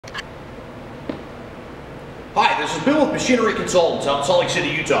Hi, this is Bill with Machinery Consultants out in Salt Lake City,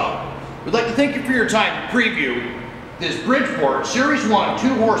 Utah. We'd like to thank you for your time to preview this Bridgeport Series 1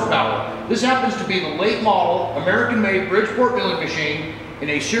 2 horsepower. This happens to be the late model, American-made Bridgeport milling machine in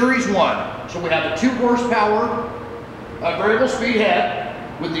a Series 1. So we have a 2 horsepower variable speed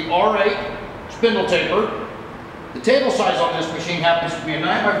head with the R8 spindle taper. The table size on this machine happens to be a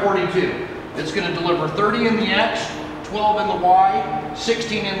 9x42. It's going to deliver 30 in the X, 12 in the Y,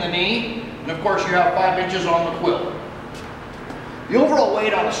 16 in the knee, and of course you have 5 inches on the quill. The overall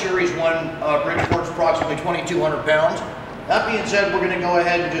weight on a Series 1 Bridgeport is approximately 2,200 pounds. That being said, we're going to go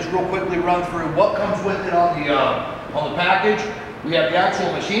ahead and just real quickly run through what comes with it on the package. We have the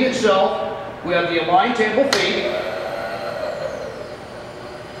actual machine itself. We have the aligned table feet.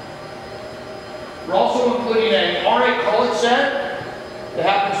 We're also including an R8 collet set that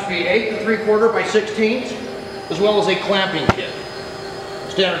happens to be 8 3/4 by 16, as well as a clamping kit.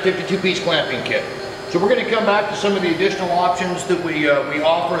 Standard 52-piece clamping kit. So we're going to come back to some of the additional options that we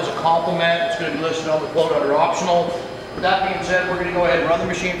offer as a complement. It's going to be listed on the quote under optional. With that being said, we're going to go ahead and run the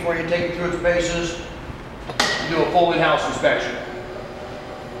machine for you, take you through its paces, and do a full in-house inspection.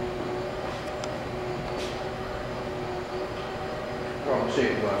 Throw on the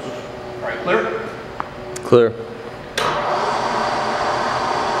safety glasses. All right, clear? Clear.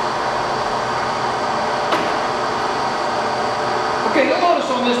 Okay, you'll notice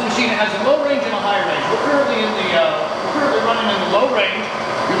on this machine it has a low range and a high range. We're currently running in the low range.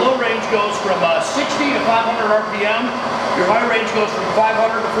 Your low range goes from 60 to 500 RPM. Your high range goes from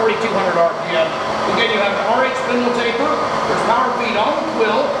 500 to 4,200 RPM. Again, you have an R8 spindle taper. There's power feed on the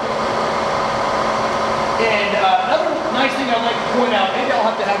quill. And another nice thing I'd like to point out, maybe I'll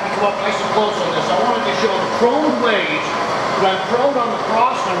have to have you come up nice and close on this. I wanted to show the chromed blades, but I'm chromed on the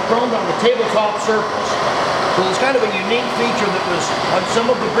cross and I'm chromed on the tabletop surface. So it's kind of a unique feature that was on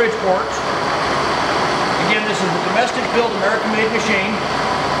some of the Bridgeports. Again, this is a domestic build, American-made machine.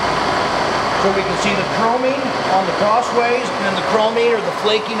 So we can see the chroming on the crossways and then the chroming or the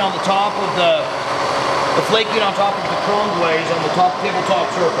flaking on the top of the flaking on top of the chromed ways on the top tabletop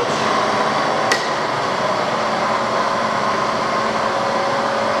surface.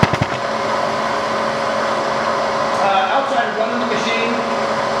 Outside of running the machine,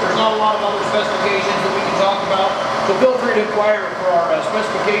 there's not a lot of other specifications that we can talk about, so feel free to inquire for our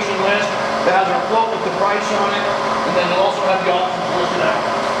specification list that has our quote with the price on it, and then it'll also have the options listed out.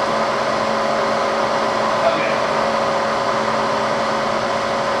 Okay.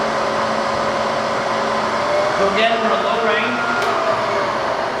 So again, we're in low range.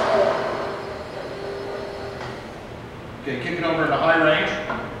 Okay, kick it over into high range.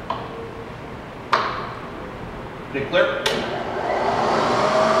 Get it clear?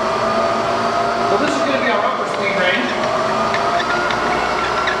 So this is going to be our upper speed range.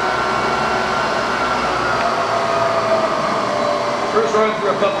 First running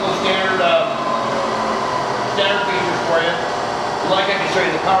through a couple of standard features for you. Like I can show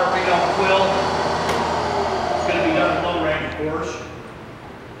you the power feed on the quill. It's going to be done in low range, of course.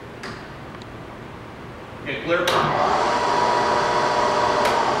 Get clear?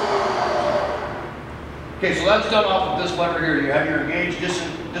 Okay, so that's done off of this lever here. You have your engage,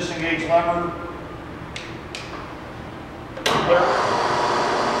 disengage lever. Clear.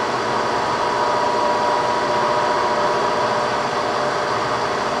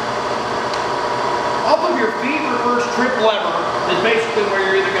 Off of your feed reverse trip lever is basically where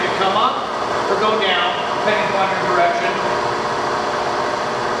you're either going to come up or go down, depending upon your direction.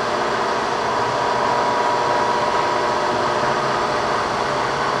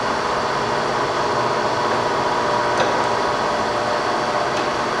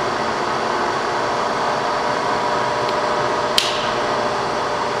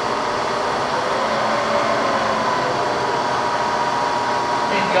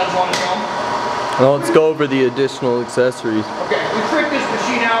 Well, let's go over the additional accessories. Okay, we tricked this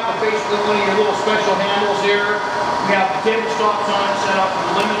machine out with basically one of your little special handles here. We have the table stops on it set up with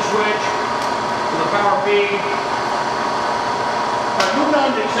the limit switch, with the power feed. Alright, moving on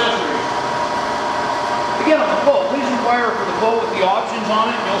to accessories. Again, on the quote, please inquire for the quote with the options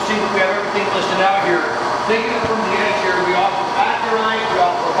on it, and you'll see that we have everything listed out here. Taking it from the edge here, we offer Accurite, we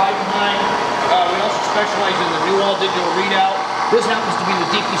offer hide behind. We also specialize in the new all-digital readout. This happens to be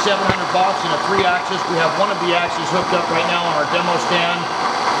the DP700 box in a 3-axis. We have one of the axes hooked up right now on our demo stand.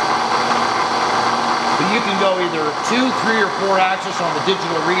 But you can go either 2, 3, or 4 axis on the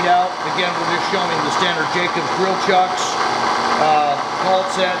digital readout. Again, we're just showing the standard Jacobs drill chucks, collet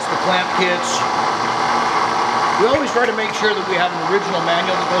sets, the clamp kits. We always try to make sure that we have an original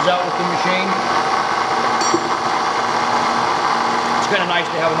manual that goes out with the machine. It's kind of nice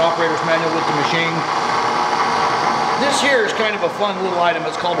to have an operator's manual with the machine. This here is kind of a fun little item.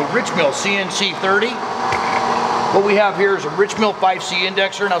 It's called a Rich Mill CNC 30. What we have here is a Rich Mill 5C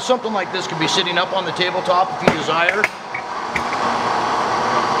indexer. Now something like this can be sitting up on the tabletop if you desire.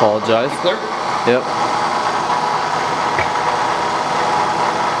 Apologize. Clear? Yep.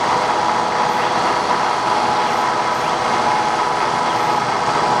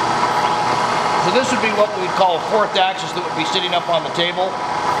 So this would be what we'd call a fourth axis that would be sitting up on the table.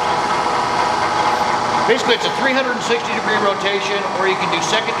 Basically, it's a 360-degree rotation, or you can do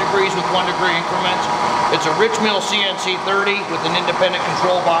second degrees with 1-degree increments. It's a Rich Mill CNC 30 with an independent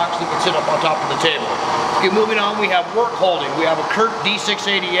control box that would sit up on top of the table. Okay, moving on, we have work holding. We have a Kurt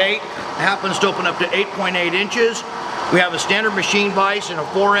D688. It happens to open up to 8.8 inches. We have a standard machine vise and a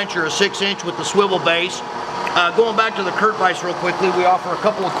 4-inch or a 6-inch with the swivel base. Going back to the Kurt vise real quickly, we offer a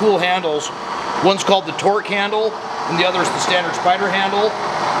couple of cool handles. One's called the torque handle, and the other is the standard spider handle.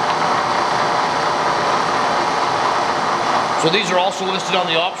 So these are also listed on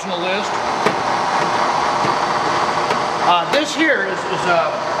the optional list. This here is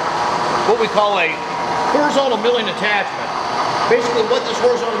what we call a horizontal milling attachment. Basically what this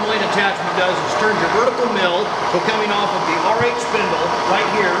horizontal milling attachment does is turns your vertical mill, so coming off of the R8 spindle right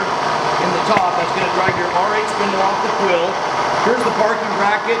here in the top, that's going to drive your R8 spindle off the quill. Here's the parking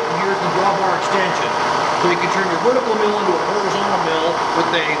bracket, and here's the drawbar extension. So you can turn your vertical mill into a horizontal mill with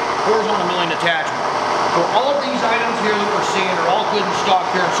a horizontal milling attachment. So all of these items here that we're seeing are all good in stock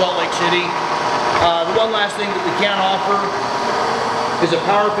here in Salt Lake City. The one last thing that we can offer is a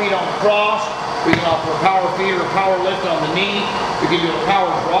power feed on the cross. We can offer a power feed or a power lift on the knee. We can do a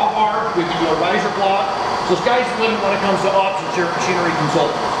power drawbar. We can do a riser block. So sky's the limit when it comes to options here at Machinery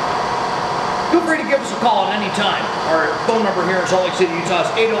Consultants. Feel free to give us a call at any time. Our phone number here in Salt Lake City, Utah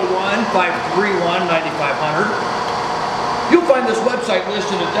is 801-531-9500. You'll find this website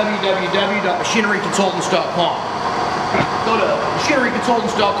listed at www.machineryconsultants.com. Go to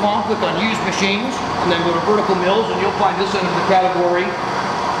machineryconsultants.com, click on Used Machines, and then go to Vertical Mills, and you'll find this under the category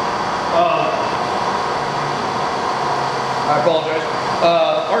I apologize.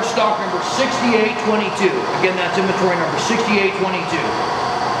 Our stock number is 6822. Again, that's inventory number 6822.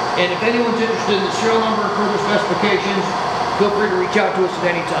 And if anyone's interested in the serial number or further specifications, feel free to reach out to us at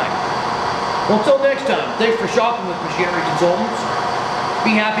any time. Well, until next time, thanks for shopping with Machinery Consultants.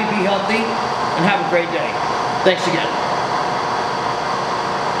 Be happy, be healthy, and have a great day. Thanks again.